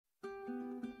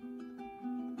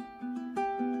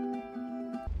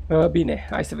Bine,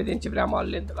 hai să vedem ce vrea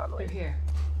Marlene de la noi.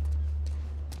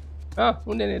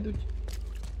 Unde ne duci?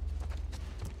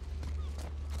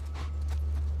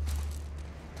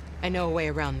 I know a way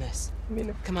around this.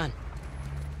 Bine. Come on.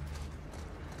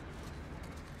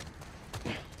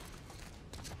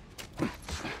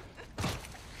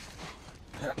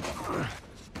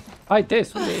 Hai,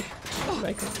 Tess, unde ești?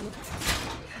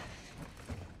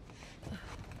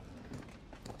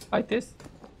 Hai, Tess.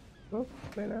 Nu?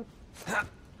 Bine.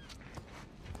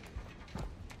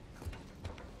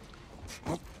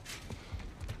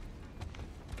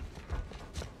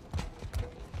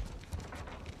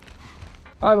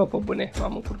 Hai, mă, pe bune,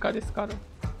 m-am încurcat de scară.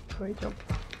 Aici.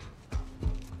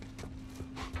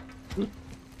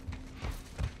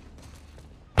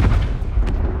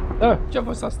 Ce-a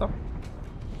fost asta?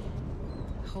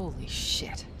 Holy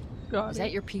shit. God. Is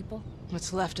that your people?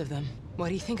 What's left of them? Why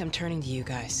do you think I'm turning to you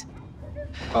guys?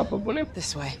 Pe bune?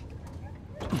 This way.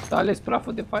 S-a ales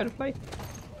praful de Firefly?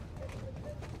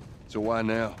 So why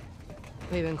now?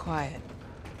 We've been quiet.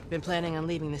 Been planning on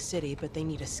leaving the city, but they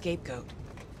need a scapegoat.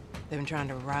 They've been trying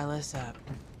to rile us up.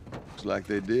 Looks like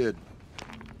they did.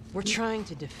 We're trying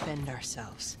to defend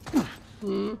ourselves.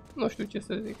 Nu știu ce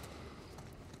să zic.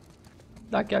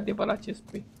 Dacă e adevărat ce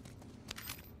spui.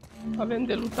 Avem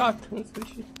de luptat, în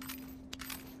sfârșit.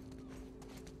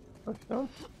 Așa.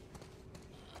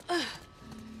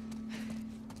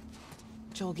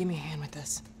 Joel, give me a hand with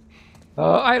this.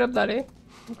 Ai răbdare?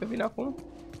 Încă vin acum.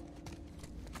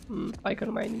 Hai că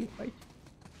nu mai ai nimic aici.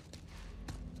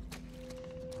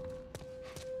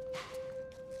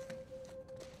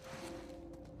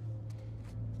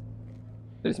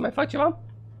 Trebuie să mai fac ceva?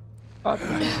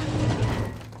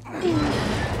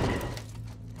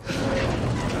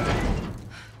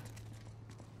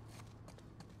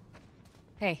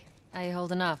 Hey, how you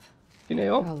holding up? Cine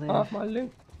eu? Marlene.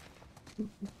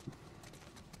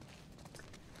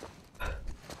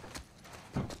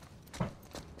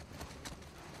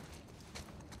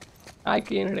 Hai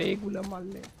că e în regulă,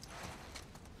 Marlene.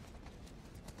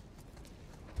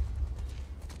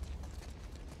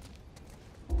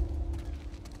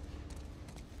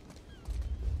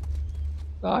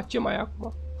 Da, ce mai e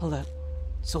acum? Hold up.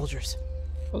 Soldiers.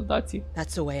 Soldații.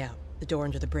 That's the way out. The door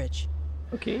under the bridge.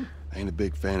 Ok. I ain't a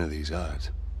big fan of these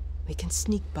odds. We can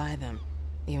sneak by them,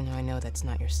 even though I know that's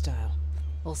not your style.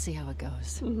 We'll see how it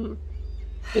goes.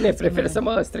 Bine, prefer să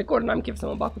mă strecor, n-am chef să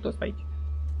mă bag cu toți pe aici.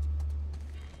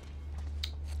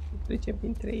 Trecem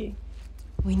printre ei.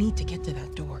 We need to get to that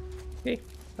door. Ok,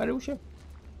 are ușă?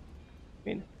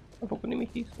 Bine, am făcut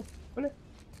nimic fixul. Bine.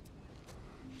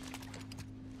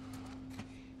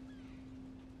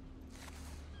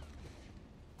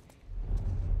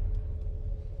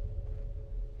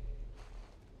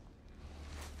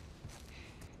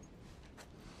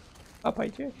 Apa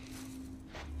aici.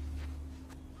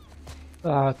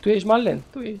 Tu ești Marlene,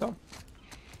 tu ești, da.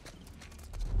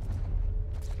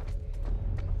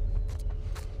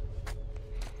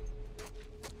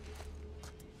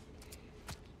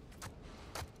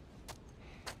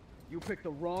 You picked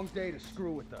the wrong day to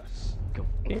screw with us.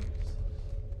 Ok.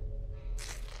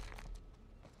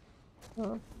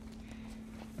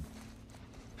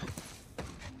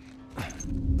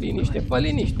 Liniște, fă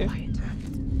liniște.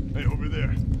 Hey, over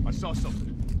there. I saw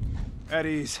something. At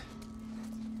ease.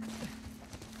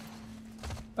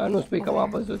 Nu spui că m-a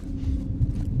văzut.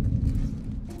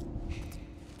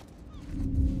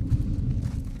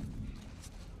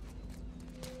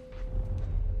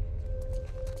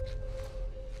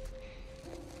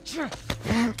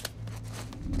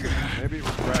 Maybe it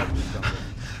was Bradley or something.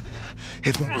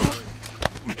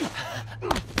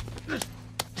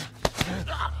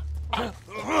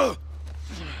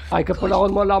 Hai că până la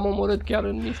urmă l-am omorât chiar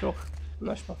în mijloc.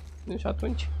 Nașpa. Deci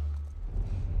atunci.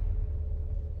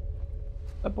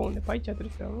 Dar pe unde? Pe aici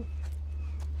trebuie să nu?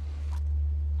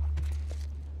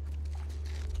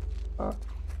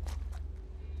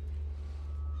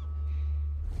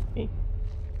 Ei.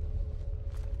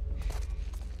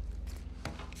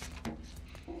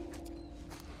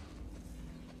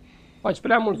 Faci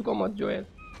prea mult zgomot, Joel.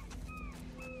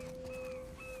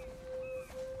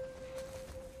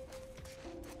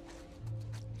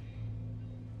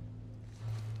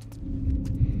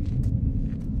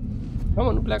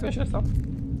 Mă, nu pleacă și ăsta.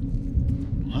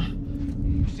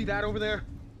 You see that over there?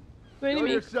 Nu e Know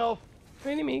nimic. yourself.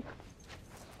 Nu e nimic.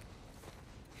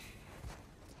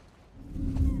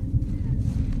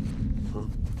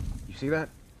 You see that?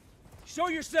 Show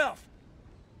yourself.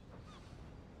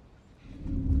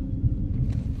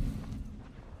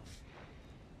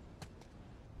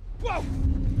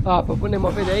 Pe bune, mă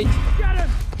vede aici.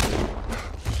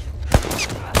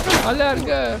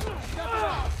 Alergă!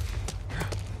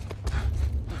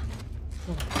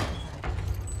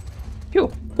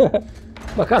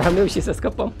 Măcar am reușit să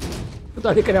scăpăm. Cu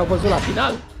toate că ne-au văzut la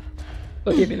final.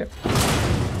 Tot e bine.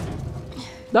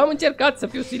 Dar am încercat să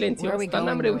fiu silențios, dar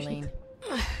n-am reușit.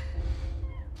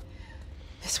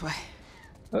 This way.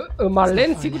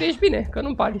 Marlene, sigur ești bine, că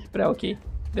nu-mi pari prea ok.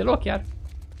 Deloc chiar.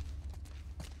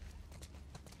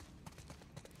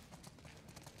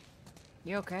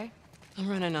 You okay? I'm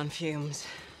running on fumes,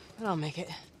 but I'll make it.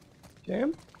 Ce?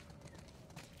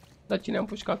 Dar cine am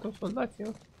pușcat-o? Soldații,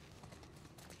 eu?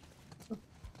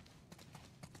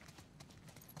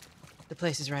 The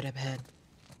place is right up ahead.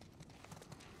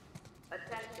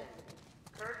 Attention.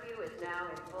 Curfew is now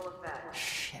in full effect.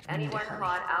 Shit, we need to Anyone hurry.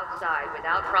 caught outside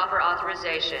without proper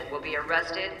authorization will be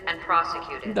arrested and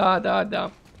prosecuted.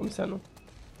 Da. Cum să nu?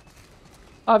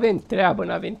 Avem treabă,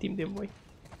 n-avem timp de voi.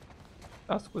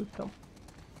 Ascultăm.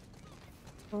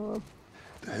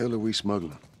 The hell are we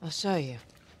smuggling? I'll show you.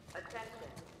 Attention.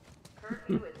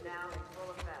 Curfew is now in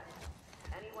full effect.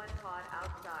 Anyone caught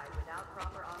outside without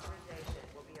proper authorization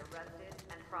will be arrested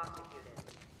and prosecuted.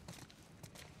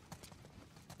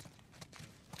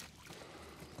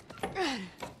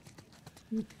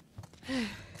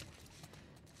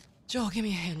 Joel, give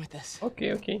me a hand with this. Ok.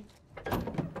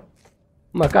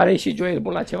 Măcar e și Joel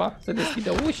bun la ceva. Să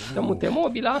deschidă uși, să mute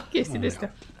mobila, chestii de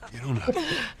astea. You don't know.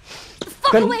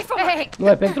 Hey!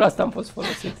 Noi pentru asta am fost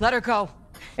folosiți. Let her go.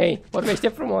 Hei, vorbește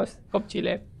frumos,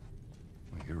 copcile.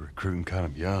 Well, you're recruiting kind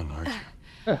of young, aren't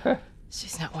you?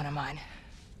 She's not one of mine.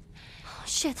 Oh,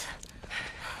 shit.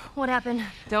 What happened?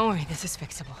 Don't worry, this is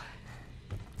fixable.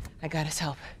 I got his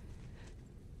help.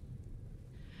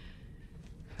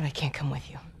 But I can't come with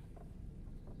you.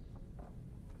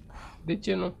 De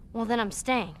ce nu? Well, then I'm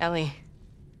staying. Ellie,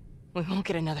 we won't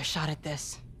get another shot at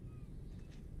this.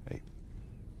 Hey,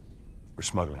 we're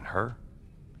smuggling her?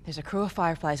 There's a crew of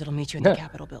Fireflies that'll meet you in the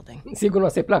Capitol building. Sigur nu o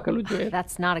să-i placă lui Joel.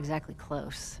 That's not exactly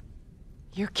close.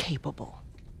 You're capable.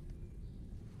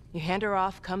 You hand her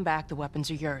off, come back, the weapons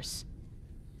are yours.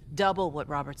 Double what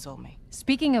Robert sold me.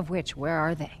 Speaking of which, where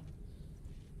are they?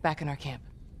 Back in our camp.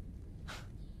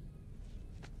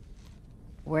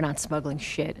 We're not smuggling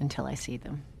shit until I see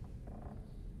them.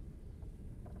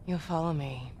 You'll follow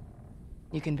me.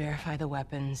 You can verify the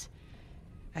weapons.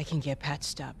 I can get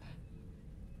patched up.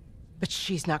 But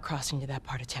she's not crossing to that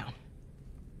part of town.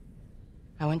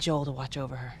 I want Joel to watch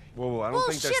over her. Whoa, I don't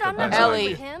think that's Bullshit, the I'm not best Ellie.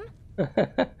 with him.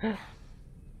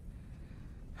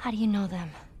 How do you know them?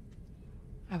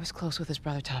 I was close with his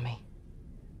brother Tommy.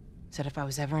 Said if I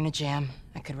was ever in a jam,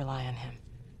 I could rely on him.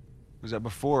 Was that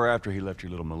before or after he left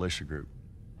your little militia group?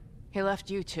 He left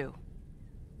you too.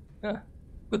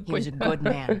 Good He was a point. good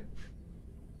man.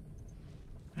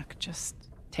 I could just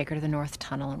take her to the North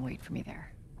Tunnel and wait for me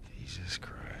there. Jesus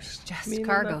Christ. Just Mean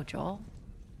cargo, that. Joel.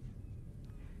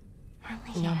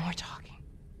 No more talking.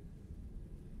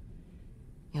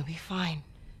 You'll be fine.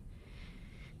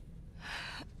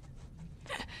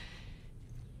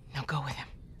 Now go with him.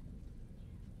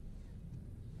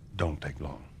 Don't take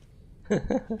long.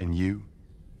 And you,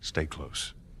 stay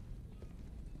close.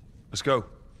 Let's go.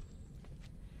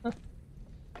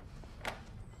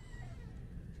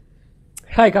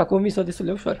 Hai că a convins-o destul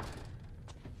de ușor.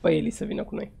 Păi Ellie să vină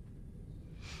cu noi.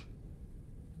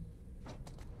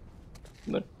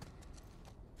 Bun.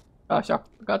 Așa,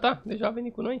 gata? Deja a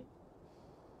venit cu noi?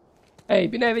 Ei,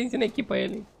 bine ai venit în echipă,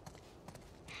 Ellie.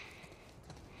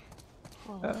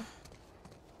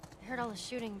 I heard all the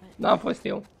shooting, but N-am fost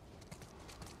eu.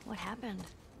 what happened?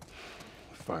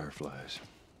 Fireflies.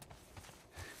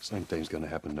 Same thing's gonna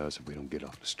happen to us if we don't get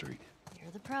off the street.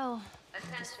 You're the pro. I'm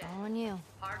just following you.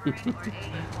 Harboring or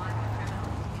aiding one criminal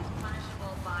is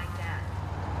punishable by death.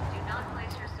 Do not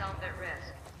place yourself at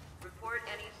risk. Report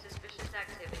any suspicious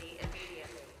activity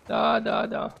immediately. Da.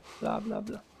 Bla, bla,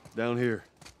 bla. Down here.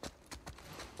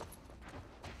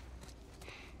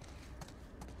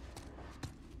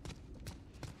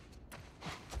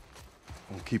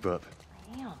 Don't keep up.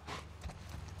 Damn.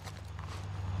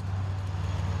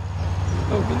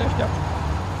 Oh, vine ăștia.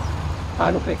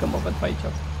 Nu cred că mă văd pe aici.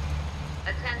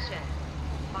 Attention.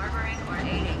 Harboring or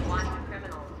aiding one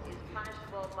criminal is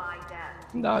punishable by death.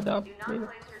 Da, Do not bine.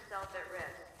 place yourself at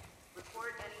risk.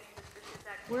 Report any suspicious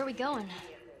activity. Where are we going?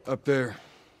 Up there.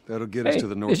 That'll get us Ei, to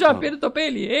the north deja am tunnel. pierdut-o pe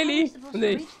Ellie. How are we Ellie, supposed unde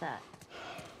to ești? reach that?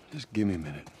 Just give me a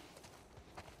minute.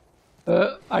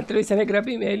 Ar trebui să ne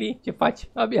grăbim, Ellie. Ce faci?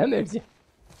 Abia merge.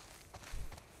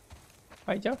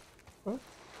 Aici?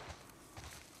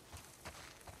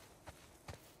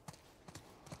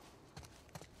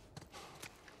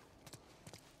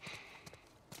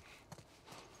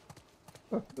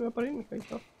 Nu apare nimic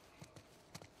aici.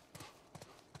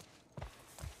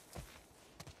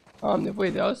 Am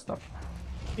nevoie de asta.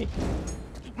 Okay.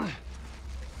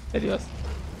 Serios.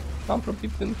 M-am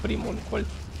proptit în primul colț.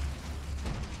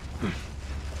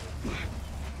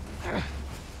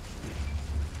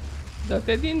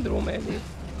 Dă-te din drum, Ellie.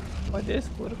 Mă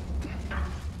descurc.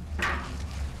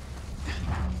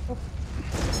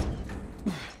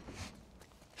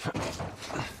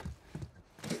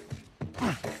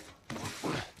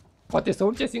 Poate să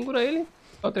urce singură, Ellie?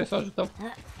 Sau trebuie să o ajutăm?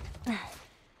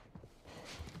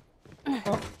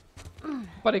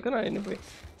 Pare că n-are nevoie.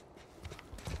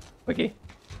 Ok.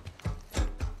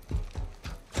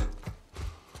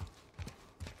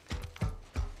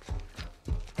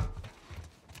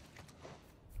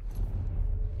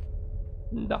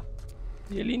 Da.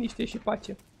 E liniște și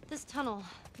pace. This tunnel,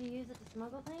 you use it to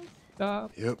smuggle things? Da.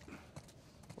 Yep,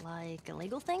 Like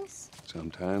illegal things?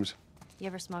 sometimes. You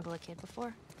ever smuggle a kid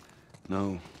before?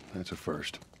 No, that's a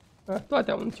first.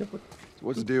 Toate au început.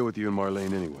 What's the deal with you and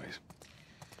Marlene anyways?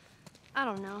 I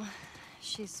don't know.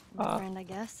 She's my friend, I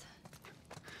guess.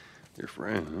 Your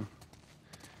friend, huh?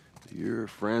 You're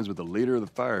friends with the leader of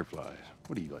the Fireflies.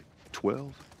 What are you, like,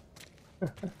 12?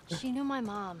 She knew my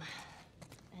mom,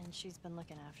 and she's been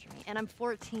looking after me. And I'm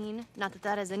 14. Not that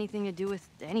that has anything to do with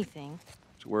anything.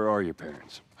 So where are your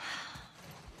parents?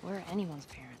 Where are anyone's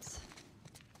parents?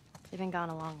 They've been gone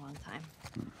a long, long time.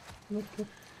 Okay.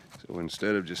 So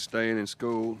instead of just staying in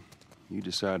school, you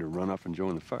decide to run off and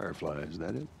join the Fireflies, is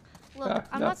that it? Look,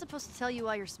 I'm no. not supposed to tell you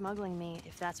why you're smuggling me,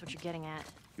 if that's what you're getting at.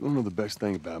 You wanna know the best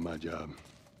thing about my job?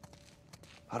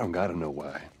 I don't gotta know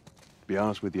why. To be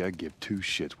honest with you, I give two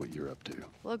shits what you're up to.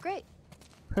 Well, great.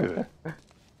 Good.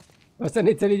 O să ne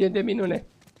înțelegem de minune.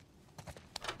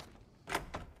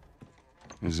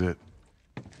 Is it?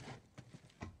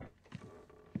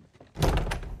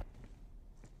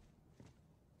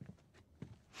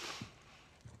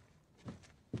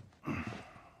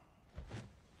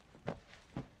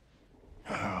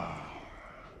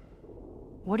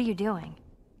 What are you doing?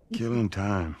 Killing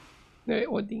time. Ne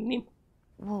odihnim.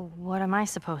 Well, what am I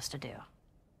supposed to do?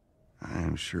 I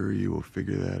am sure you will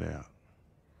figure that out.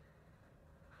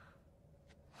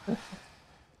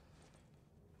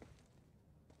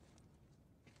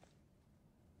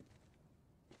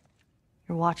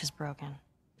 Your watch is broken.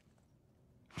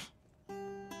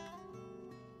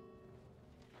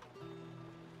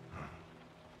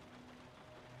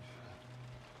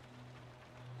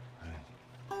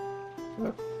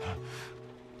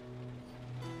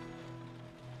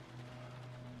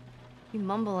 You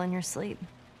mumble in your sleep.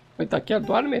 Uita, chiar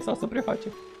doarme sau se preface?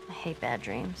 I hate bad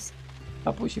dreams.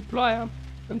 A pus și ploaia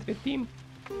între timp.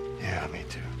 Yeah, me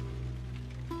too.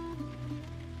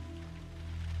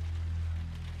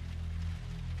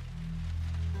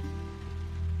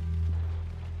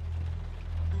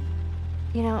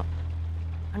 You know,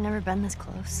 I've never been this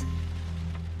close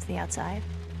to the outside.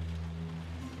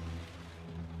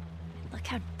 Look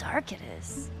how dark it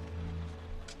is.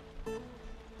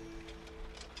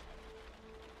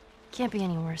 Can't be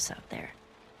any worse out there.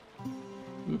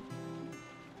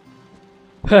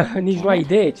 Nici nu ai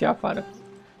idee ce afară.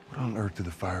 What on earth do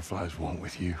the Fireflies want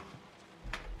with you?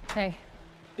 Hey,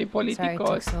 E sorry it took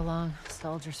politicos. so long.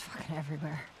 Soldiers fucking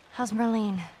everywhere. How's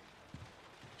Marlene?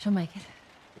 She'll make it.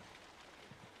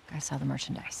 I saw the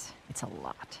merchandise. It's a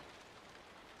lot.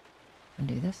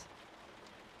 Wanna do this?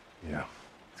 Yeah.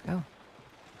 Let's go.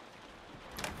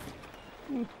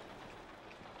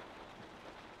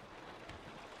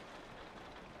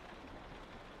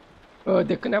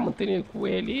 De când ne-am întâlnit cu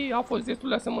Ellie, a fost destul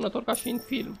de asemănător ca și în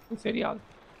film, în serial.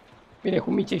 Bine,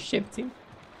 cu mici excepții.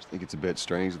 I think it's a bit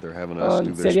strange that they're having us do În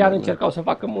their serial smuggling. încercau să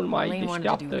facă mult mai Marlene wanted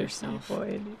to do it deșteaptă și herself. pe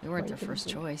Ellie. We weren't their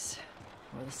first choice.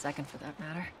 Or the second, for that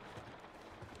matter.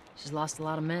 She's lost a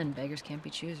lot of men. Beggars can't be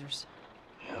choosers.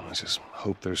 Yeah, let's just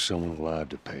hope there's someone alive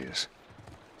to pay us.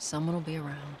 Someone will be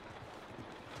around.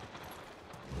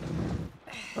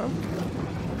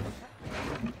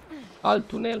 Alt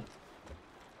tunel.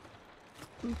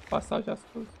 Pasaj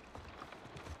ascuns.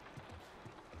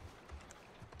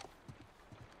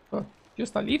 Și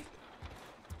ăsta lift?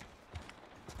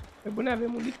 Pe bune,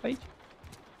 avem un lift aici?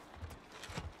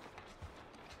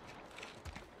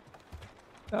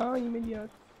 Da, imediat.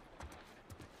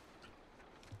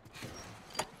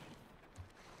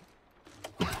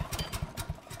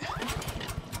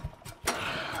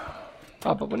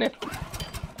 A, pe bune.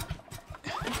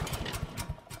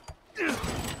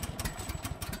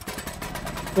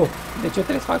 Oh, de ce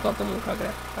trebuie să fac toată munca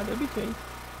grea? Ca de obicei.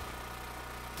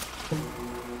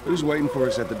 Who's waiting for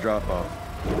us at the drop-off?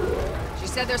 She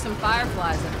said there's some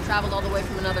fireflies that have traveled all the way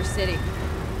from another city.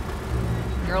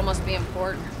 Girl must be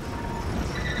important.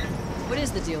 What is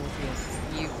the deal with you?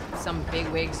 You some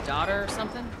bigwig's daughter or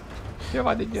something?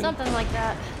 Ceva de genul. Something like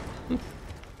that.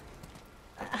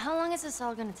 How long is this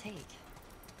all gonna take?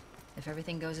 If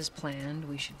everything goes as planned,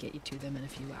 we should get you to them in a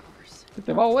few hours.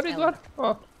 Câteva ore doar?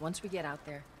 Ah, Once we get out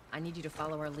there, I need you to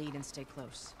follow our lead and stay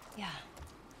close. Yeah,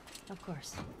 of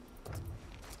course.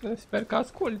 sper că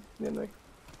asculti de noi.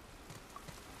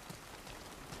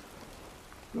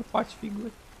 Nu faci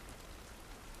figuri.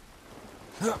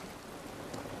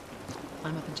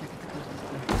 Climb up and check if the coast is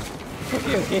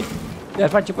clear. Ok, ok. Iar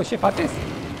face pe șefa test.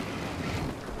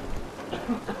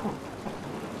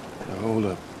 Now, hold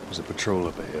up. There's a patrol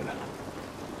up ahead.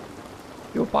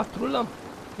 E o patrulă.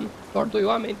 Doar 2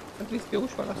 oameni. Am tris pe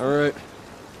ușa asta. All right.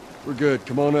 We're good.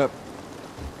 Come on up.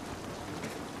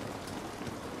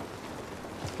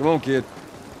 Come on, kid.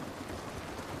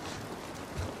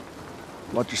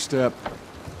 Watch your step.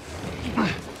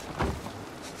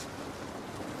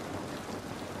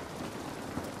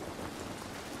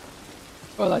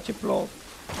 Ăla ce plouă.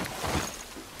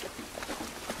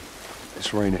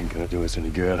 This rain ain't gonna do us any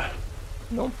good.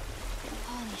 Nu?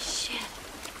 Holy shit.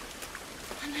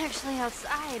 I'm actually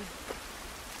outside.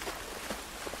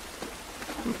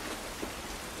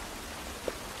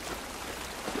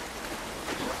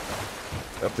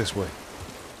 Up this way.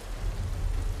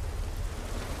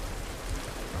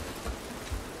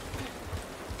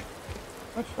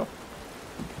 Așa.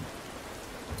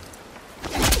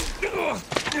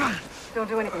 Don't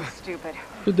do anything stupid.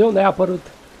 Tu de unde ai apărut,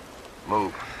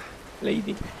 Move.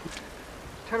 lady?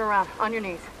 Turn around, on your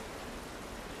knees.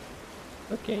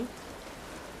 Ok.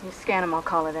 You scan him, I'll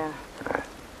call it in.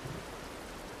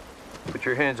 Put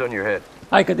your hands on your head.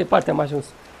 Hai că departe am ajuns.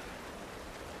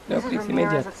 Ne This is opriți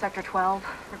Ramirez imediat. of Sector 12,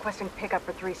 requesting pickup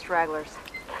for 3 stragglers.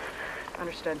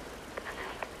 Understood.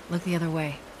 Look the other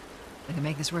way. We can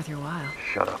make this worth your while.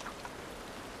 Shut up.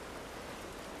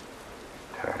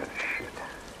 Tired of this shit.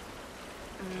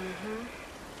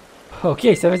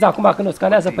 Ok, să vezi acum când o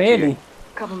scanează pe Ellie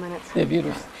Couple minutes. de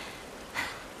virus.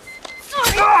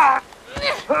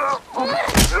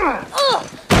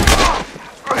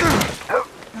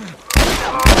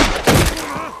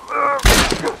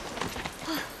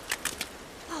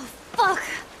 Fuck!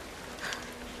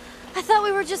 I thought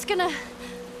we were just gonna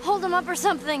hold him up or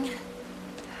something.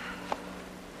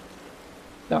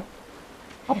 Da.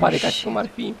 Apare ca și cum ar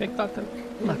fi infectată.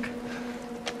 Look,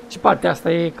 Și partea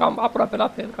asta e cam aproape la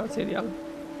fel ca în serial.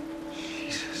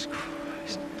 Jesus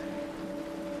Christ.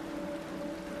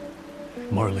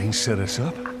 Marlene set us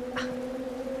up?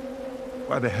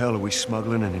 Why the hell are we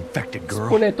smuggling an infected girl?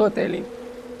 Spune tot, Ellie.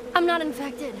 I'm not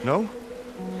infected. No?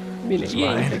 Bine,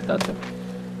 e infectată.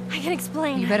 I can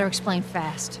explain. you better explain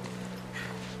fast.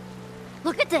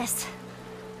 Look at this.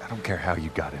 I don't care how you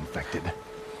got infected.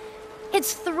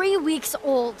 It's 3 weeks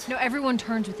old. No, everyone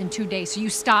turns within 2 days, so you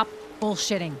stop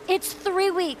bullshitting. It's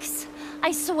 3 weeks.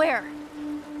 I swear.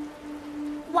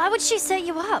 Why would she set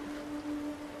you up?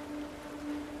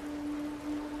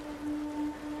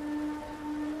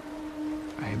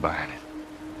 I ain't buying it.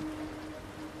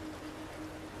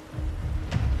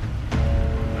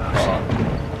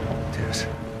 Tess,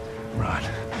 run.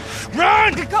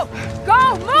 Run! Go! Go!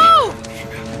 Move!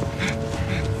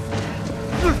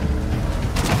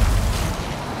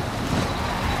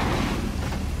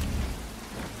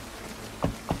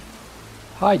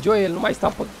 Hai, Joel, nu mai sta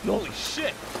pe loc. I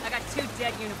got 2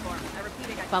 dead uniforms. I repeat,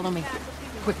 I got Follow me.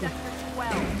 Quickly.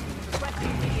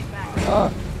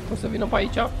 Ah, o să vină pe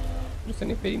aici. Nu să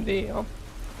ne ferim de ei, ah.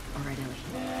 All right, Ellie.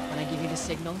 When I give you the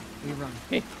signal, we run.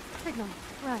 Ok. Signal.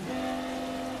 Run.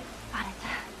 Got it.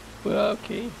 Bă, ok.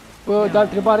 Bă, dar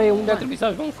întrebarea e unde ar trebui să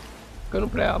ajung? Că nu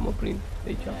prea mă prind de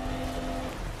aici.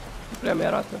 Nu prea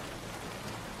mi-arată.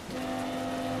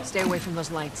 Stay away from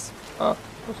those lights. Ah,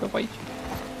 o să pe aici.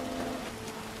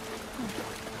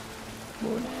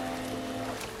 Bun.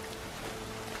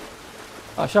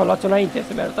 Așa, luați-o înainte,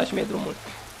 să mi arătați și mie drumul.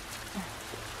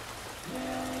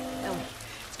 Ellie,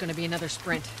 it's gonna be another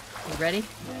sprint. You ready?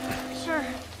 Sure.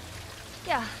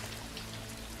 Yeah.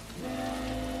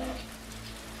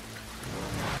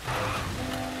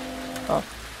 Ah.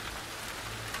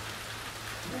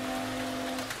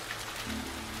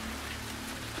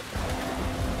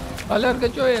 Alergă,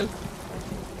 Joel!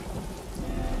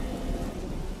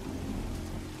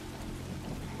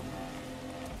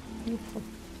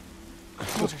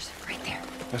 Soldiers, right there.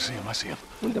 I see him, I see him.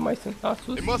 Unde mai sunt? Ah,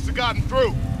 sus? They must have gotten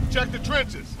through. Check the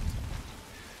trenches.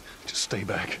 Just stay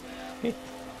back. I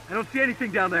don't see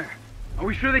anything down there. Are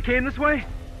we sure they came this way?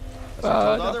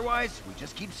 Da. Otherwise, we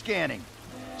just keep scanning.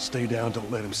 Stay down,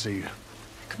 don't let him see you.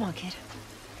 Come on, kid.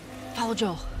 Follow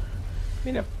Joel.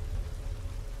 Bine.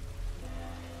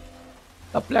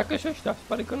 Dar pleacă și ăștia, se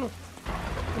pare că nu.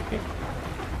 Ok.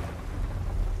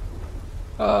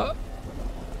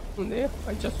 Unde e?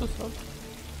 Aici sus, sau?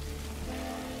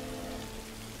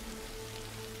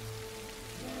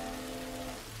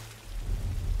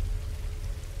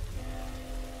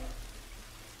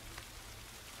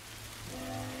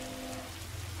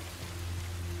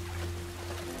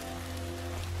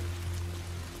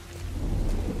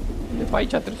 Pe aici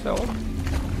trebuie să iau.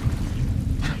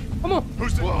 Mă!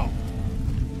 Who's the... Whoa.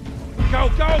 Go,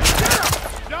 go!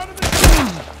 Down to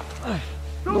the...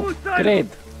 Nu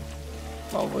cred.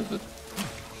 M-au văzut.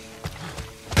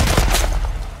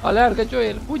 Aleargă,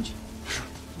 Joel, fugi!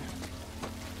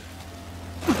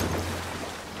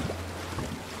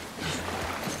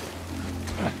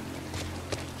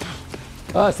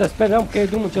 Să sperăm că e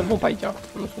drumul cel bun pe aici.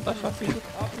 Nu sunt așa sigur. I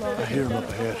hear him up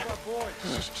ahead.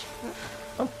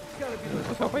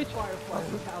 O să iau pe aici?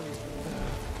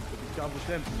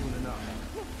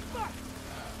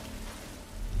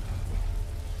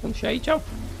 Sunt și aici? Search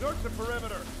the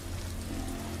perimeter.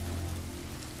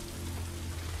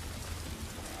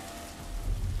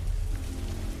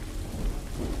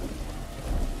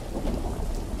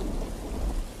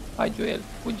 Hai, Joel,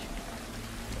 fugi.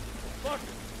 Fuck it.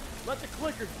 Let the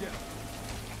clickers get.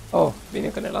 Oh, bine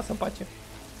că ne lasă în pace.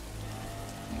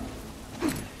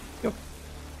 Eu.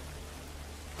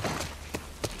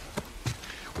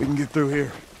 We can get through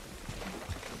here.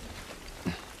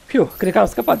 Piu, cred că am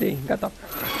scăpat de ei, gata.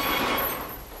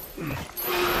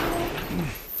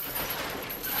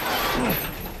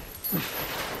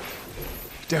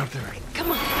 Down there. Come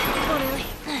on, Ellie.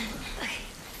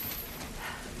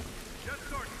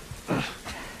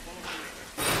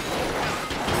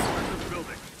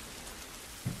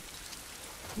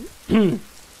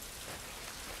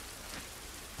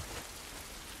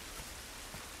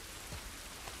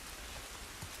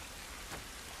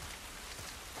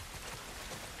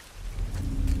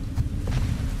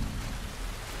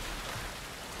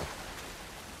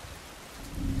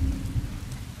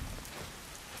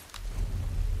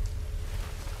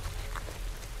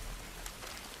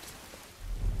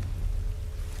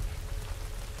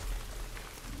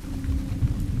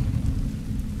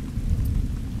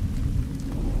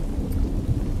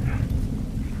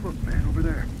 Look, man, over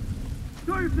there.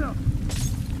 Show yourself!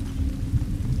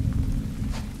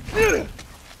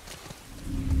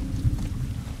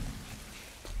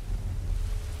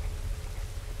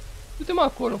 Du-te-mă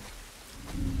acolo.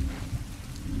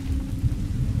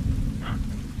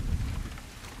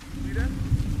 See that?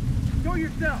 Show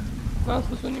yourself! N-am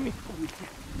spus nimic.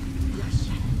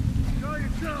 Show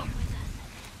yourself!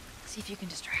 See if you can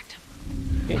distract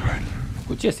him. Okay.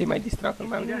 Cu ce să-i mai distrag? Nu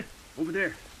mai am nimic. Over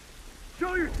there.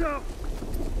 Show yourself!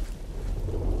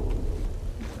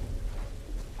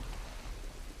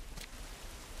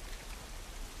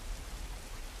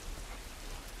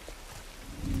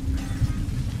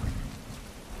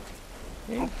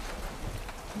 Okay.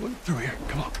 Bun. Through here.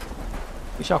 Come on.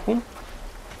 Și acum?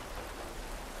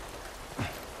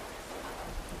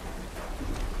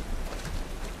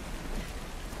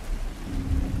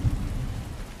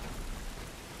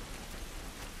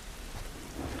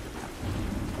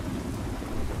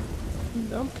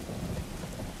 Da.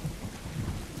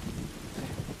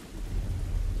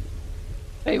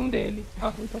 Ei, unde e Ellie?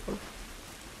 Ah, uite acolo.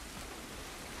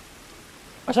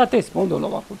 Așa te spun, unde o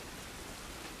luăm acum?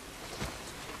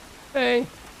 Ei!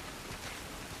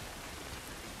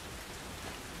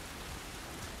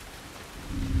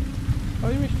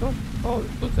 Ai mișto? Oh,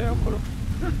 toți ai acolo.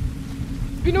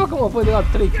 Bine mă că mă văd de la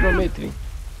 3 km. Don't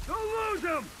lose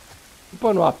him!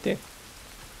 După noapte.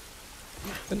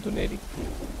 Întuneric. I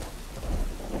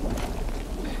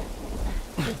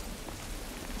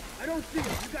don't see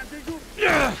him. You got visual?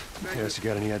 Yes,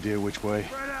 you got any idea which way?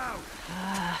 Spread out!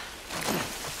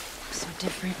 So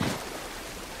different.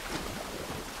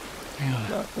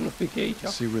 Da, să nu fie aici.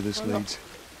 See where this leads?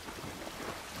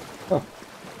 Ah.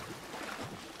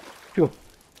 Piu.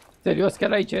 Serios,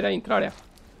 chiar aici era intrarea.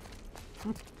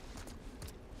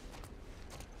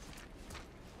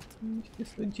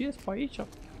 Niște slăgiesc pe aici.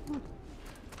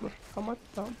 Cam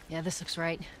atâta. Yeah, this looks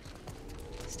right.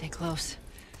 Stay close.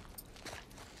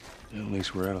 At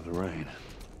least we're out of the rain.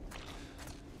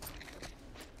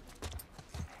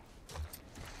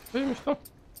 Păi, mișto.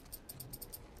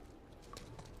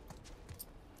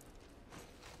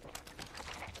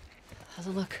 How's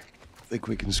it look? Think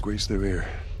we can squeeze through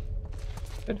here.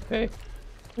 Perfect.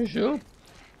 Jur.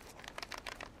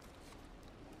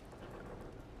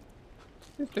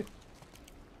 Este.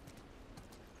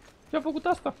 Ce-a făcut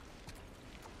asta?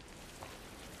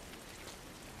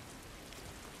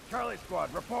 Charlie squad,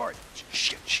 report.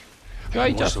 Shit. Și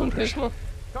aici sunteți, mă.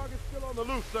 Target's still on the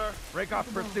loose, sir. Break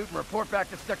off pursuit and report back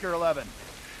to Sector 11.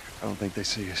 I don't think they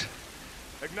see us.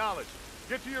 Acknowledged.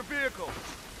 Get to your vehicle.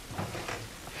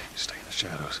 Stay in the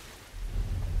shadows.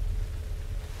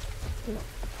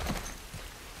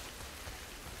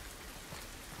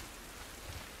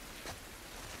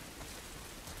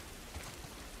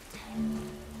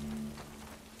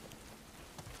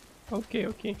 Ok.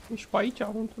 Și pe aici,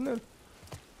 un tunel.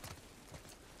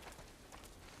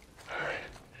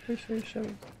 Așa.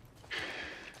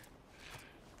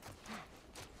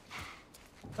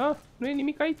 Ah, nu e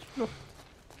nimic aici? Nu.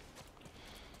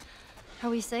 Are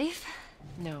we safe?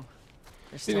 No.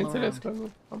 They're still Bineînțeles around. că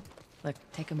nu. Am. Look,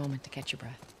 take a moment to catch your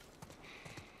breath.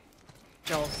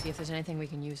 Joel, see if there's anything we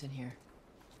can use in here.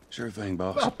 Sure thing,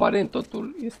 boss. Aparent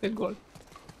totul este gol.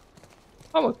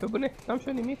 Mă, pe bune, n-am și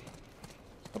eu nimic.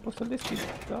 Dar pot să-l deschid,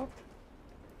 da?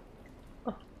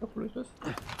 Ah, acolo jos.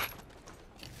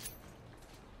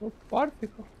 O parte,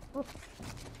 că...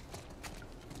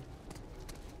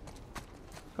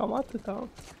 Cam atâta.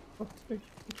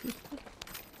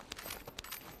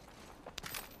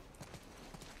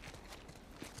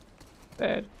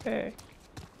 Perfect.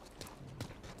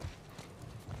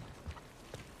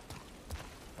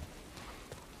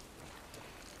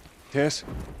 Tess,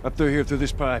 up through here, through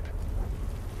this pipe.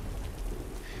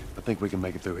 I think we can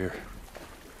make it through here.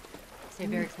 Stay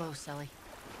very close, Ellie.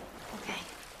 Okay.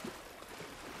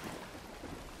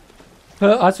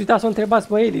 Ați uitat să o întrebați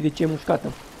pe Ellie de ce e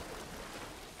mușcată.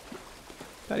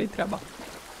 Care-i treaba?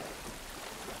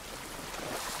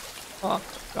 Ah,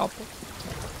 capul.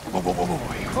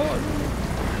 Oh,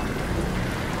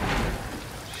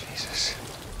 Jesus.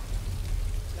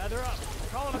 Gather up.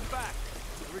 They're calling us back.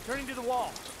 We're returning to the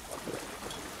wall.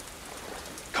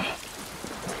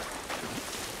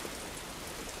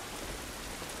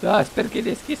 da, sper că e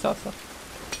deschis asta.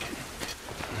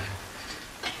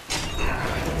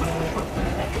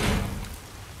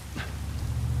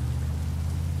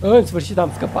 În sfârșit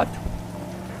am scăpat.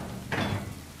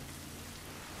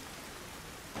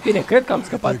 Bine, cred că am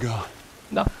scăpat.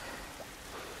 Da.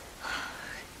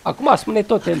 Acum spune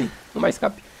tot, Ellie. Nu mai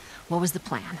scapi. What was the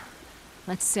plan?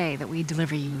 Let's say that we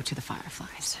deliver you to the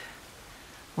Fireflies.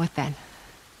 What then?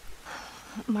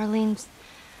 Marlene,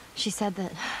 she said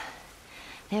that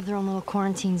they have their own little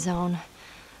quarantine zone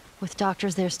with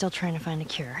doctors there still trying to find a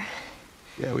cure.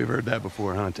 Yeah, we've heard that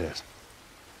before, huh, Tess?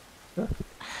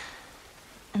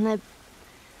 And that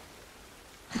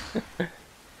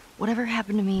whatever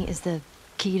happened to me is the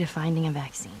key to finding a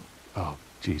vaccine. Oh,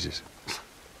 Jesus.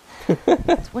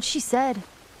 That's what she said.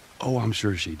 Oh, I'm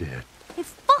sure she did. Hey,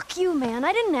 fuck you, man.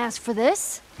 I didn't ask for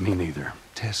this. Me neither.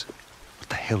 Tess, what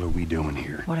the hell are we doing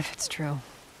here? What if it's true?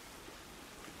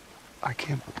 I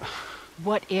can't...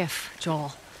 What if,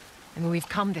 Joel? I mean, we've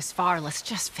come this far. Let's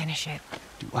just finish it.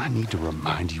 Do I need to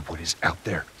remind you what is out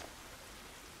there?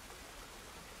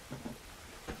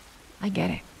 I get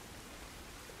it.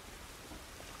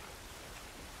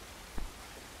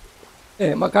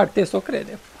 Măcar Tess o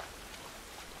crede.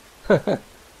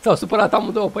 S-au supărat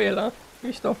amândouă pe el, ha?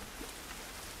 Mișto.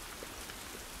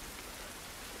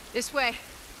 This way.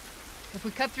 If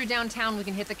we cut through downtown, we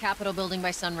can hit the Capitol building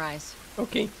by sunrise.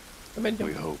 Ok. Să mergem.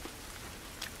 We hope.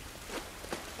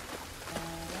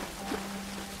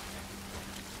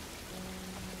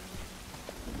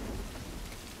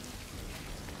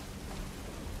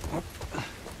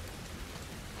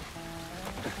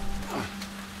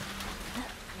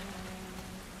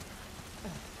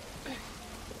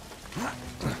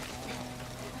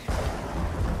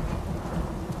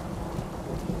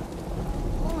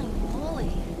 Holy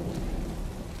moly.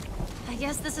 I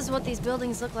guess this is what these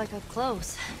buildings look like up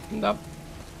close. Da.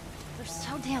 They're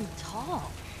so damn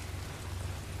tall.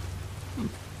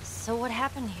 So what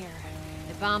happened here?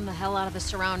 They bombed the hell out of the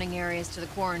surrounding areas to the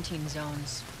quarantine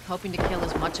zones, hoping to kill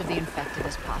as much of the infected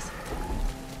as possible.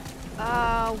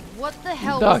 What the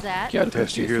hell Da, was that? chiar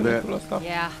Tess, you hear that? ăsta.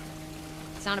 Yeah.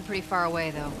 It sounded pretty far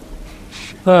away, though.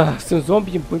 Sunt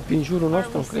zombi prin jurul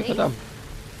nostru, cred că da.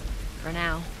 For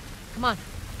now. Come on.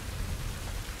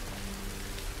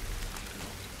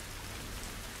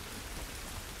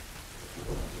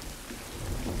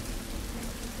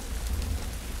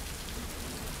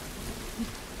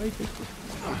 Uite.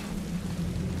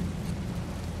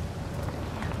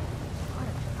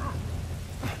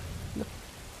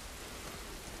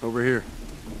 Over here.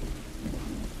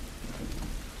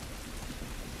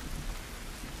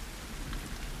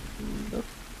 Da.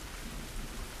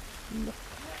 Da.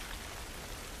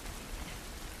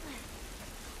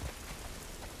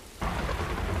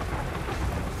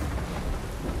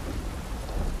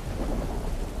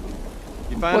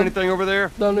 You find anything over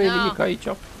there? Da, nu e No. nimic aici.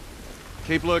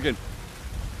 Keep looking.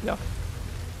 Da.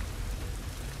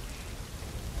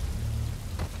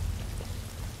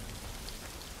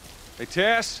 Hey,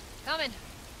 Tess? Coming.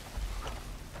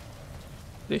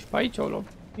 Deci pe aici o luăm.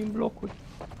 Din blocuri.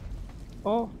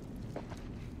 Oh.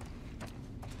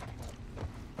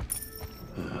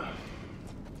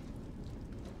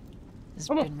 This has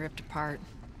Come on. been ripped apart.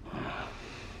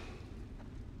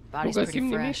 Nu Body's pretty găsim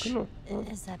nimic, fresh. nu.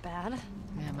 Is that bad?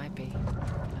 Yeah, it might be.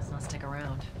 Let's not stick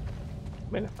around.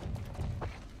 Bine.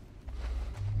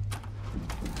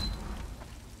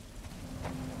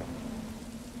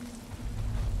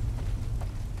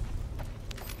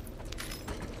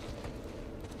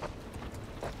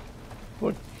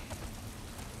 Bun.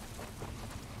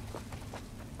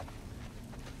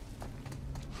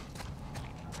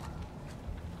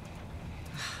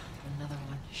 Another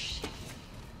one. Shit.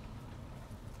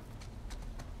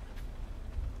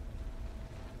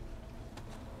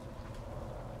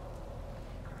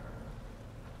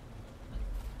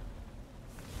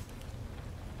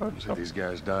 So these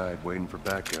guys died waiting for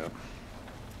backup.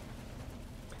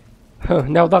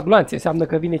 Ne-au dat gloanțe, înseamnă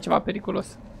că vine ceva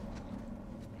periculos.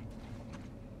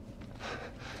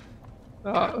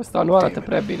 Da, ăsta nu arată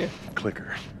prea bine.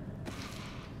 Clicker.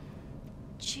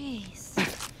 Jeez.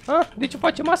 Ah, de ce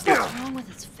facem asta? What's wrong with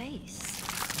its face?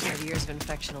 30 years of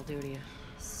infection will do to you.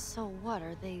 So what,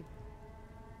 are they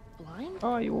blind?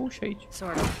 Ah, e o ușă aici.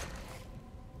 Sort of.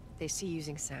 They see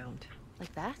using sound.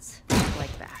 Like bats?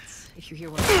 Like bats. If you hear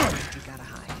one of them, you gotta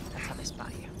hide. That's how they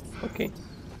spot you. Ok.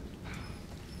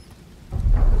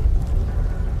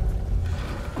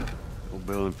 Whole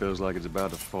building feels like it's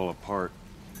about to fall apart.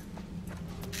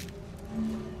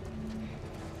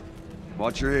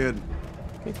 Watch your head.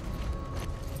 Ok.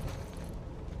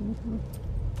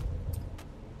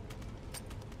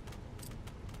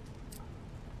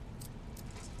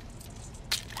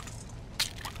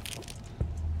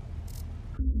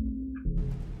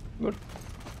 Bun.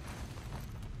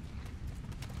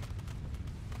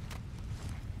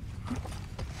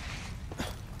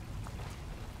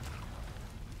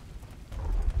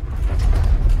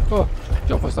 Oh,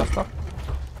 ce-a fost asta?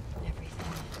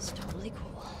 Everything is totally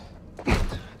cool.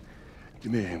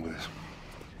 Give me a hand with this.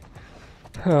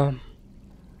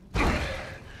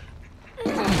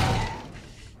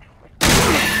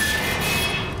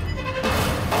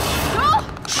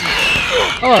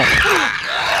 Oh!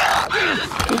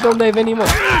 De unde ai venit, mă?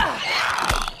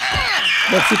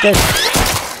 Mersi, Ted.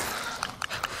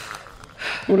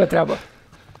 Bună treabă.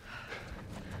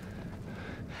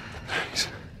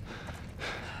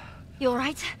 You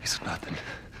alright? It's nothing.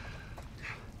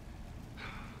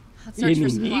 Let's search for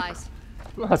nimic? supplies.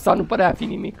 Asta nu părea a fi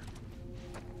nimic.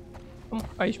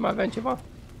 Aici mai aveam ceva?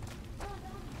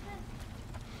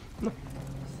 Nu.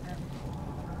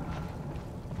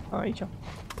 Aici.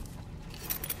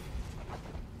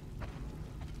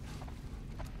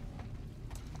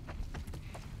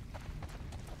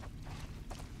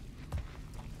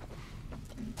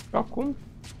 Acum?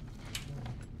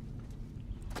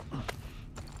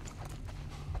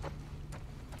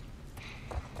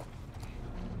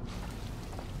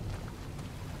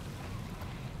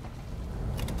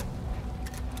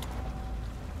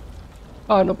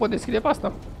 A, nu pot deschide pe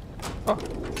asta. A,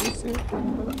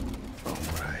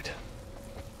 Alright.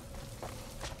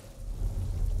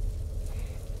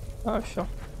 așa.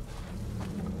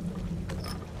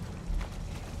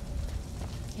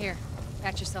 Here,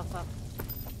 patch yourself up.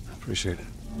 Appreciate it.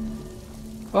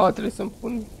 A, trebuie să-mi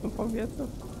pun în viață.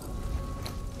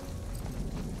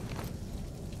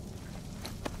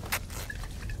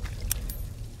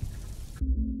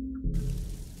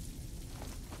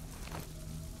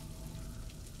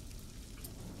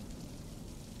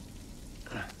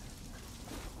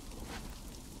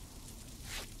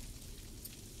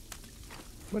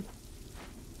 Bun.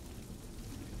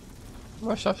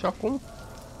 Așa și acum.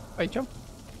 Aici.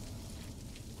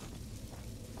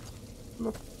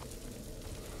 Nu.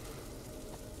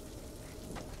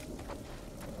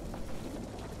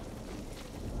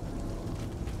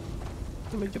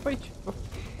 Nu merge pe aici? Nu.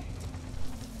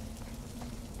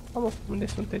 Am, unde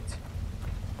sunteți?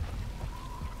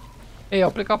 Ei,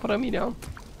 au plecat fără mine, am.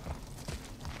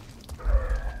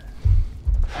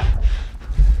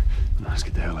 Let's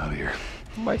get the hell out of here.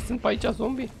 Mai sunt pe aici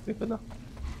zombie? Cred că da.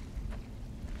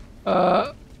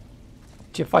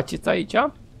 Ce faceți aici?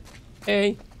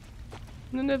 Ei,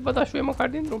 nu ne vă dați și eu măcar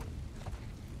din drum.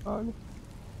 A, nu.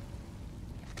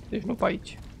 Deci nu pe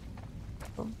aici.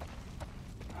 Oh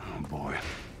boy.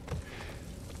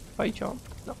 Pe aici am.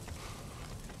 Da.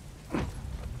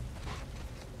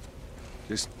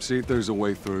 Just see if there's a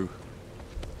way through.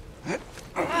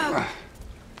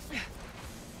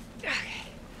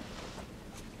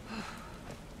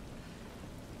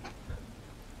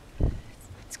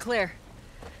 It's clear.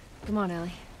 Come on,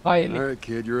 Ellie. Hai, Ellie. All right,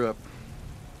 kid, you're up.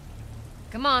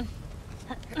 Come on.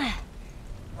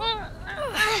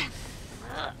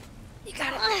 You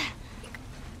got it.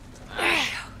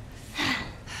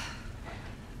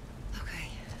 Okay.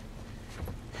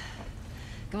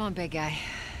 Come on, big guy.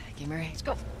 Get me ready. Let's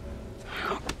go.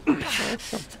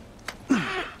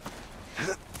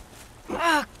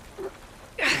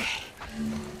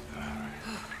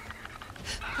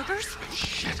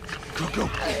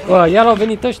 Bă, iar au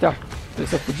venit ăștia. Trebuie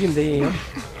să fugim de ei.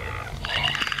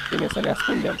 Bine să ne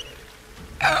ascundem.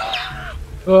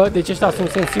 Deci ăștia sunt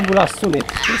sensibili la sunet.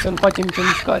 Trebuie să nu facem nicio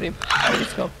mișcare.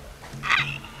 Auzi.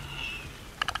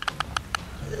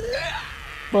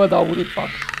 Bă, da, urât fac.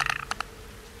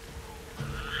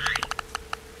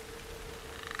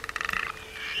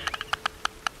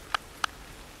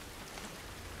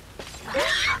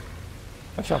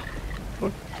 Așa.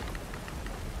 Bun.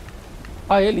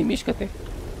 Hai, Ellie, mișcă-te.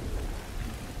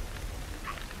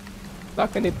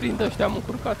 Dacă ne prind ăștia, am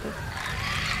încurcat-o.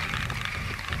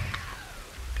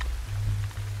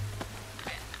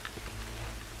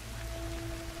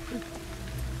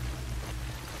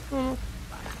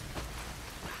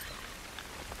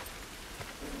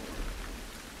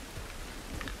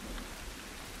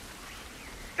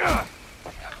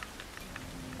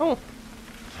 Oh.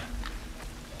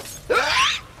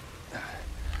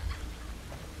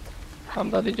 Am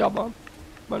dat degeaba.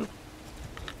 Bă, nu.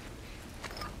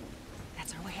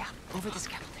 That's our way out, over the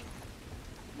scaffolding.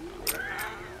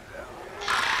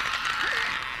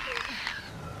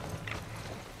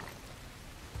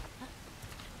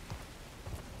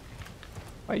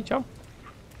 Aici.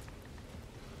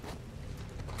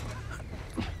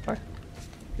 Hai.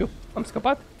 Eu am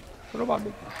scăpat?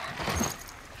 Probabil.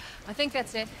 I think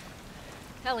that's it.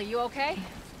 Ellie, you okay?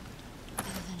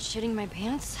 Other than shitting my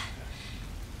pants,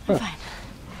 I'm fine.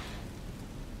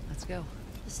 Let's go.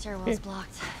 The stairwell's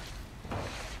blocked.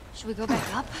 Should we go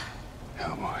back up?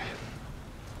 Oh boy.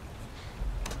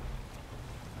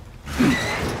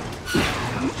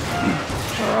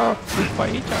 Pe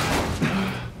aici.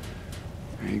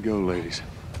 There you go, ladies.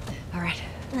 All right.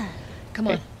 Come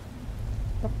on.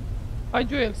 Hai,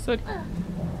 Joel, sări.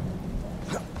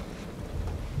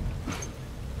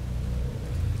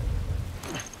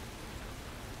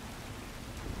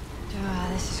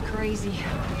 This is crazy.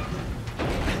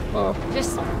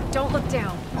 Just don't look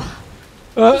down.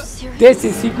 Deci,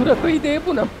 e sigură că o idee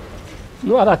bună.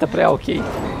 Nu arată prea ok. Aici.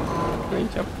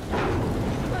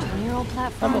 20-year-old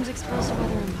platforms exposed to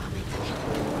weather and bombing.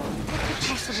 What could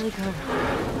possibly go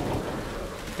wrong?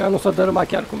 Ca nu s-o dărâma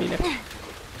chiar cu mine.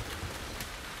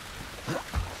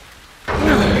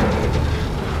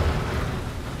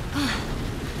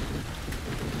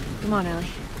 Come on, Ellie.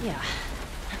 Yeah.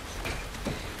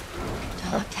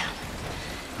 Don't look down.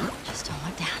 Just don't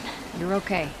look down. You're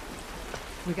okay.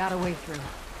 We got a way through.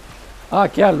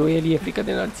 Chiar lui Ellie e frică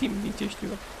de înălțimi, din ce știu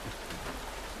eu.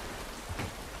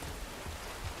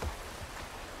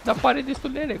 Dar pare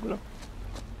destul de în regulă.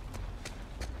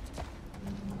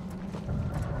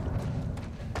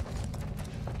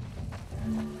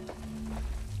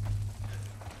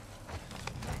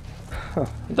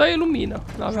 Da, e lumină.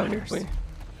 N-aveam nevoie.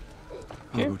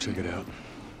 I'll go check it out.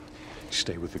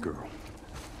 Stay with the girl.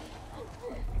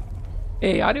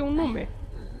 Ei, are un nume.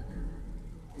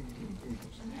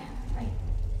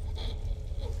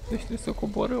 Deci trebuie să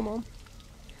coborâm, am.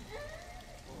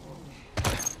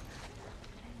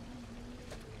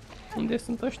 Unde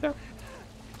sunt ăștia?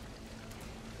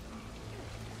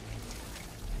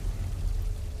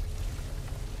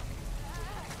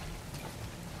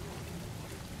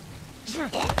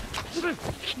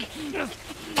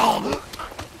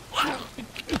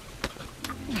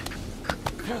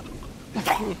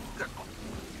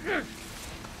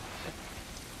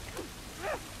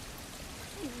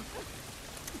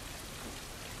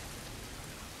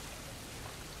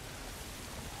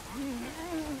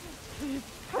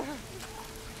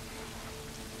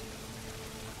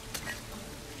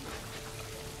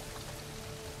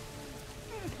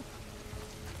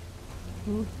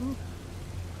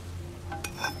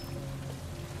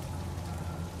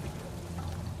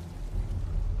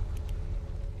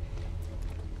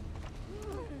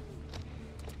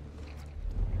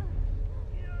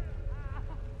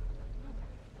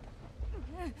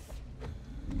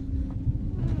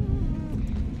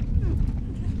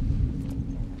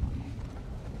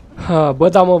 Bă,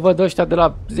 da, mă văd ăștia de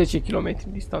la 10 km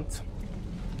distanță.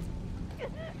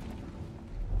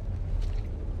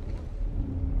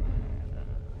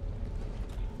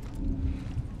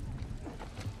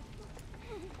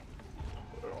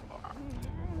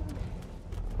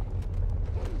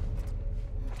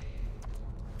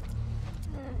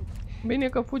 Bine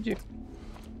că fugi.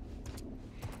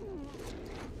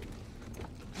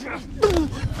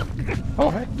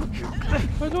 Oh, hai.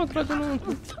 Hai, nu, trage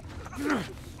înăuntru.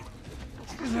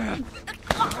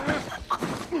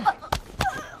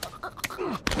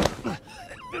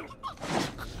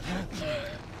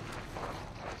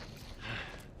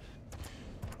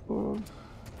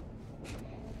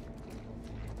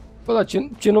 Bă, da,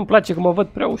 ce nu-mi place că mă văd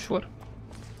prea ușor.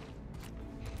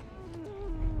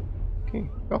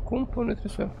 Acum, pe unde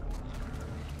trebuie să iau?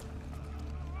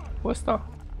 Ăsta?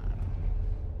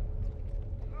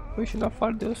 Păi și în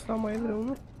afară de ăsta mai e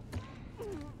vreunul?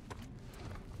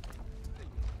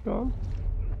 Da.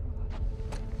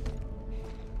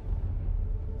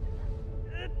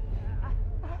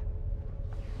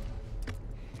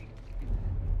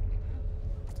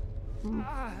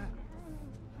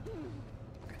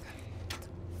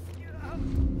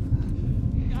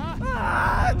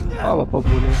 Mamă, pe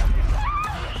bune.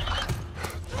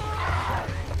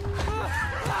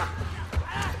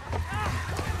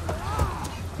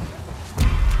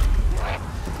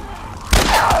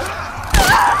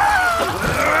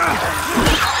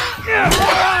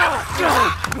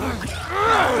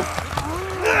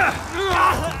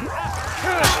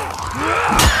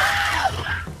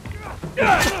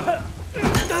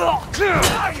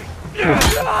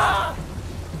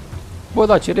 Bă,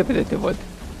 da, ce repede te văd.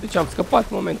 Deci am scăpat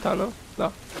momentan,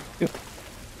 da.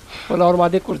 Până la urmă a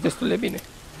decurs destul de bine.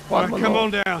 O armă nouă.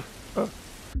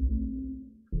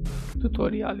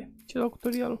 Tutoriale. Ce dau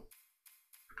tutorialul?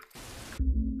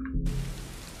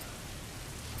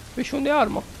 Păi și unde e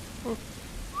arma? I'm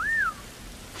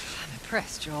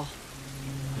impressed, Joel.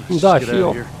 Da, și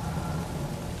eu.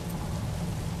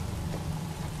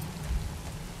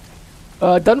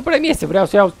 Dar nu prea mi iese, vreau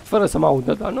să iau fără să mă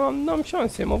audă, dar nu am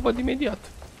șanse, mă văd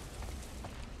imediat.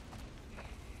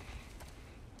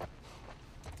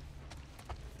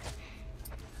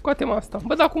 Scoate-mă asta.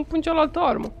 Bă, dar cum pun cealaltă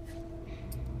armă?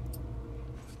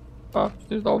 A, și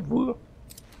deci dau V. O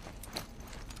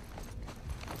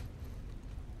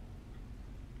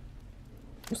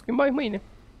schimbai mâine.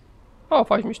 A,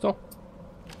 faci mișto.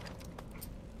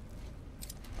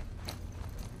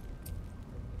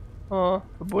 A,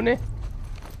 bune?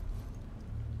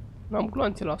 N-am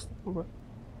gloanțele astea. Bă.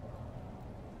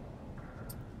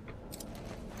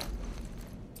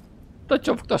 Tot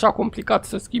ce-am făcut așa complicat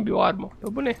să schimbi o armă. Pe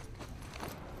bune?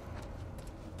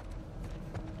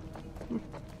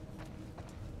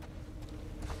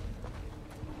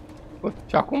 Bă,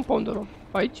 și acum pe unde luăm?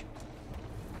 Aici?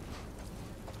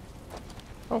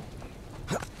 Oh.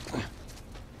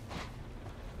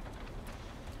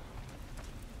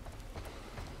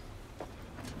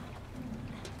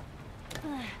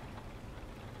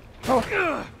 Oh.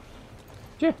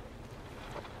 Ce?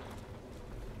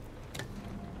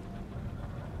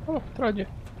 Oh, trage.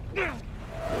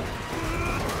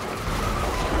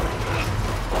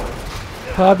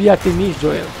 Abia te miști,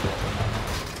 Joel.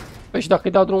 Păi și dacă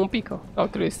îi dau drumul un pică? Sau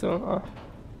trebuie să...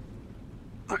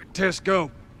 Tess, go.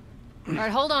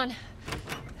 Alright, hold on.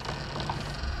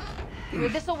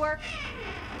 This'll work.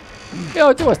 Ia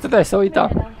uite, mă, stăteai să uita.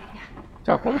 Și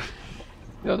acum? Îi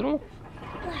dau drumul?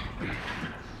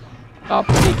 A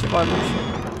pornit ceva, nu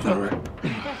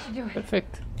știu.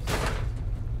 Perfect.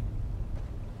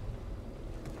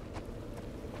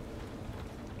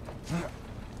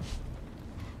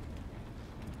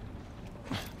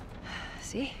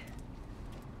 See?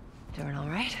 Doing all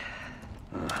right?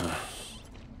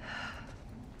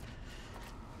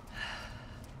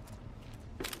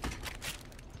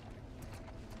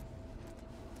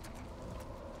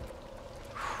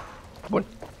 Bun.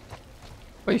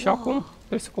 Păi și acum?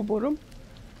 Trebuie să coborâm?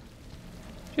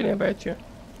 Cine e băiat ce?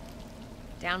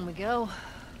 Down we go.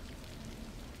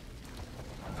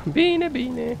 Bine,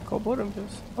 bine. Coborâm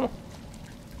jos.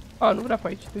 A, nu vrea pe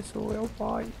aici. Trebuie să o iau pe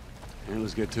aici. And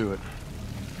let's get to it.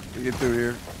 We get through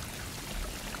here.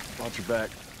 Watch your back.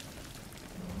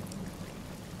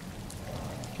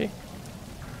 Ok.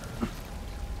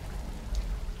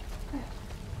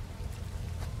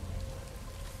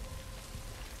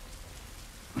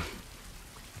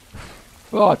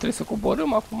 Bă, trebuie să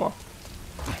coborâm acum. No, I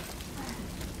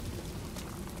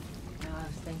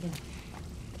was thinking,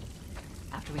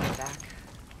 after we get back,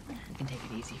 we can take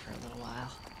it easy for a little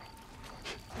while.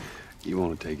 You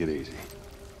want to take it easy.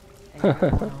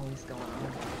 Always going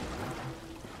on.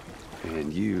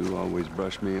 And you always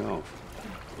brush me off.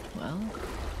 Well,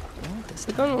 won't this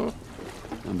Dar time. nu.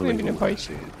 Unbelievable pe when I aici.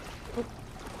 see it.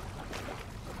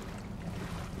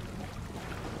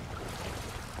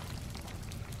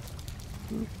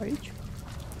 Pe aici.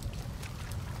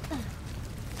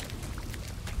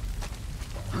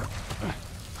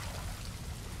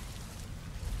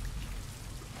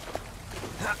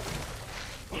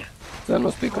 Să nu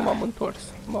spui că m-am întors.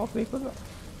 M-am spus că da.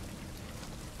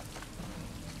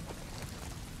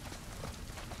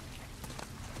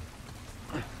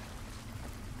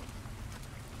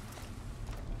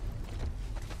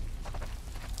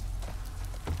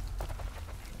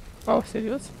 Oh,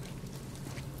 serios?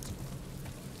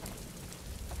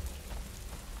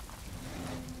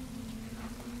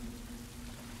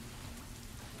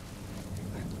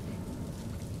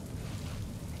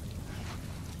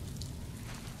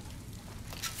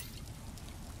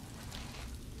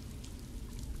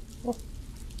 Oh.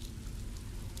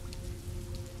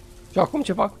 Și acum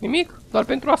ce fac? Nimic? Doar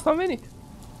pentru asta am venit.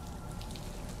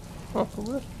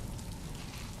 Bun.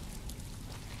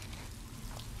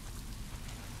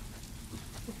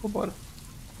 Coboară.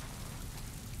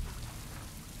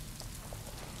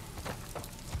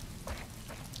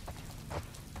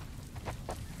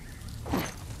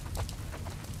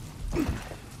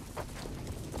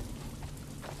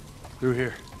 Through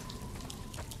here.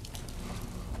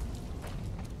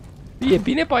 E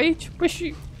bine pe aici? Păi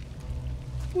și...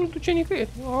 nu duce nicăieri.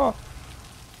 Ah.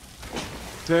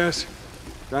 Tess,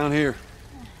 down here.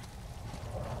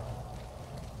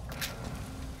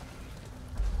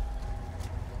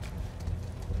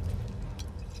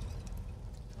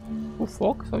 Cu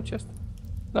foc sau ce asta?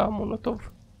 Da,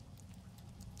 molotov.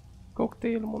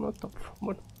 Cocktail molotov.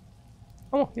 Bun.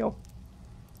 Iau.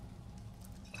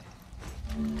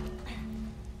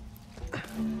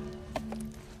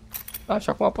 Da, și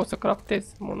acum pot să craftez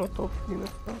molotov din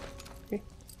asta. Ok.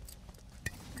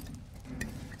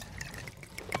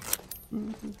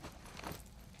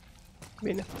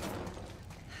 Bine.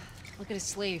 Look at his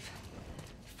sleeve.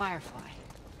 Firefly.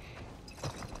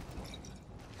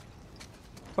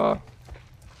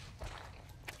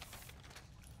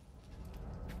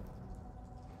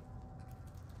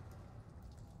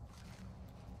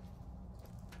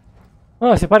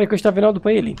 Se pare că ăștia veneau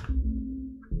după Ellie.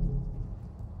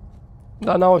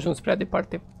 Dar n-au ajuns prea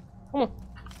departe. They're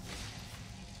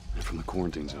from the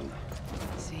quarantine zone.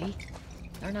 See?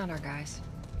 They're not our guys.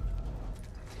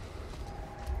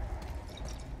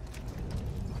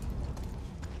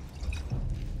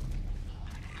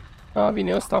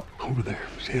 Vine ăsta. Over there,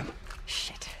 see him?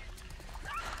 Shit.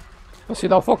 O să-i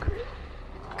dau foc. God,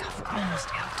 we're almost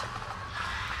out.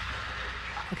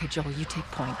 Okay, Joel, you take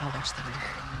point. I'll watch the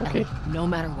rear. Okay. And no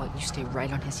matter what, you stay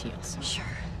right on his heels.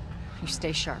 Sure. You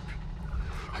stay sharp.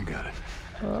 I got it.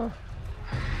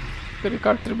 Cred că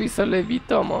ar trebui să le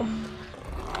evităm,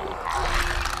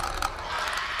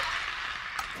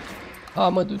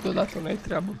 mă duc deodată, n-ai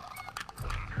treabă.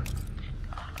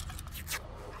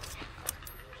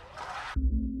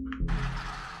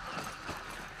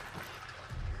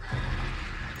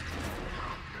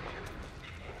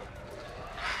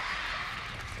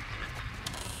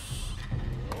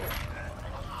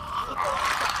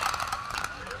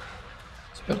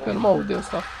 Sper că nu mă aude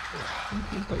ăsta.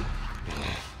 Păi.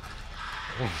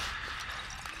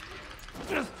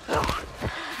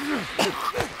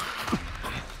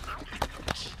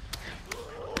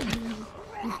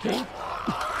 Ok.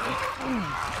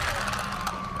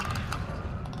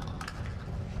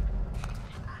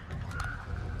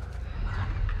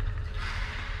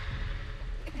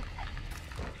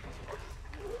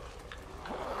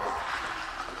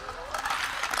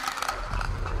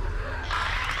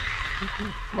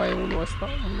 Mai e unul ăsta,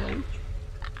 unul aici.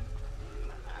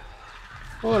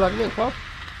 Ăla vine încoa.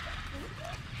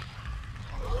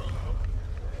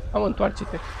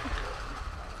 Întoarce-te.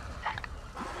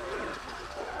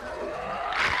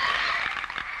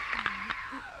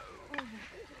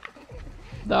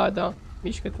 Da,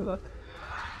 mișcă-te odată.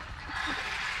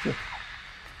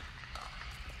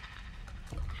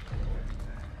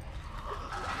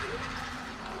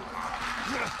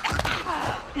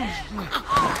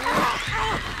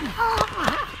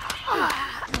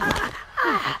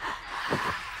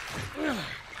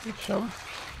 Așa.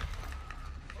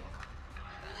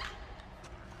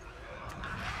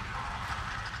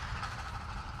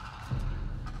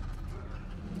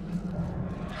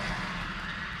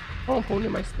 Pe unde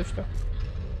mai sunt ăștia?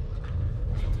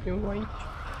 E unul aici.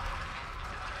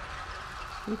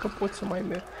 Încă pot să mai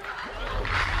merg.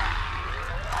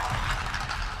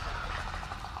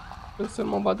 Trebuie să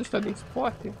mă bat ăștia din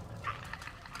spate.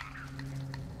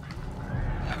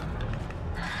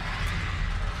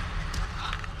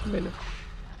 Bine.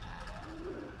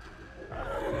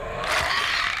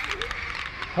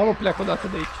 Mă pleacă odată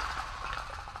de aici.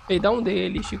 Ei, da, unde e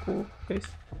Ellie și cu Chris?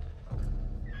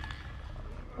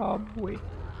 Băi.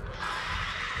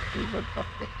 Îi văd pe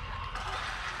acolo.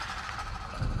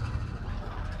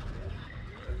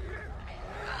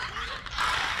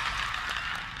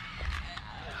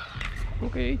 Nu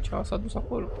că e aici, s-a dus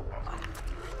acolo.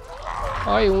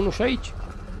 E unul și aici.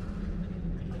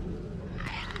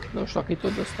 Nu știu dacă e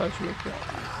tot de ăsta și nu știu.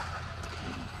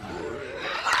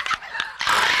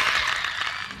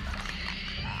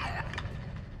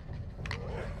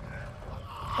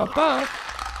 Papa!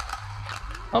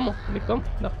 Mă, plecăm?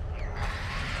 Da.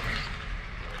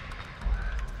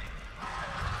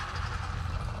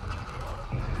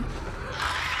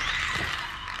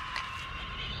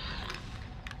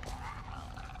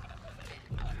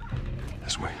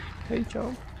 This way. Aici.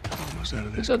 almost out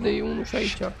of this. Dă de unul și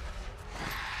aici.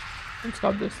 Îmi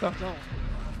scap de ăsta. Joel,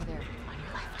 over there,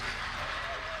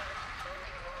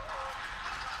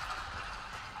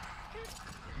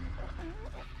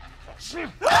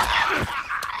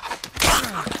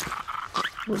 on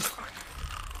your left. Bun.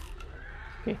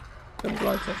 Ok. Dăm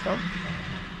gloanțe așa.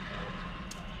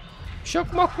 Și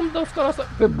acum cum dau scara asta?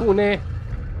 Pe bune!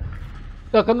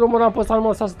 Dacă nu rămâneam pe ăsta, nu mă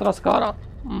lăsa să trag scara.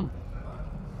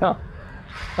 Da.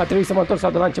 A trebuit să mă întorc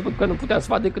de la început, că nu puteam să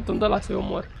fac decât un de la să-i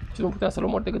omor. Și nu puteam să-l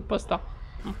omor decât pe ăsta.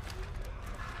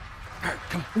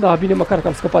 Da, bine, măcar că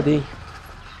am scăpat de ei.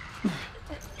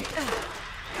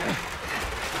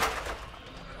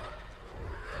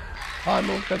 Hai,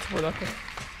 mă, uitați-vă dacă...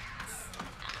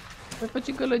 Mai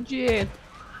face gălăgie!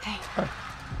 Hai.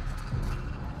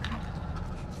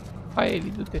 Hai,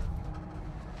 Ellie, du-te.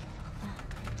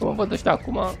 Că mă văd ăștia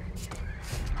acum.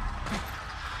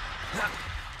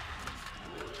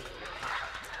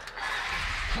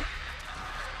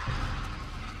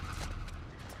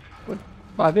 Bun.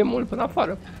 Mai avem mult până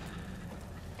afară.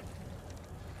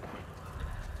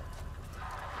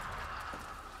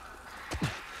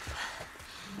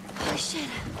 Holy shit.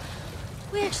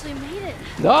 We actually made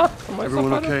it. Da? Am mai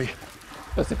Everyone afară? okay?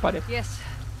 Da, se pare. Yes.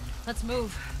 Let's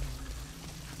move.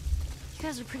 You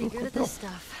guys are pretty good at this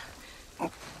stuff.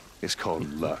 It's called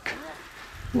luck.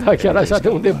 Da, chiar așa de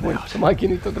unde bun. M-a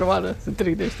chinuit o grămadă să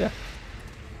trec de ăștia.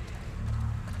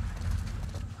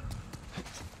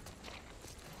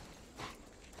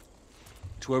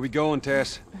 To where we going,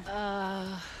 Tess?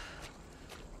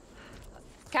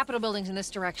 Capitol building's in this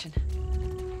direction.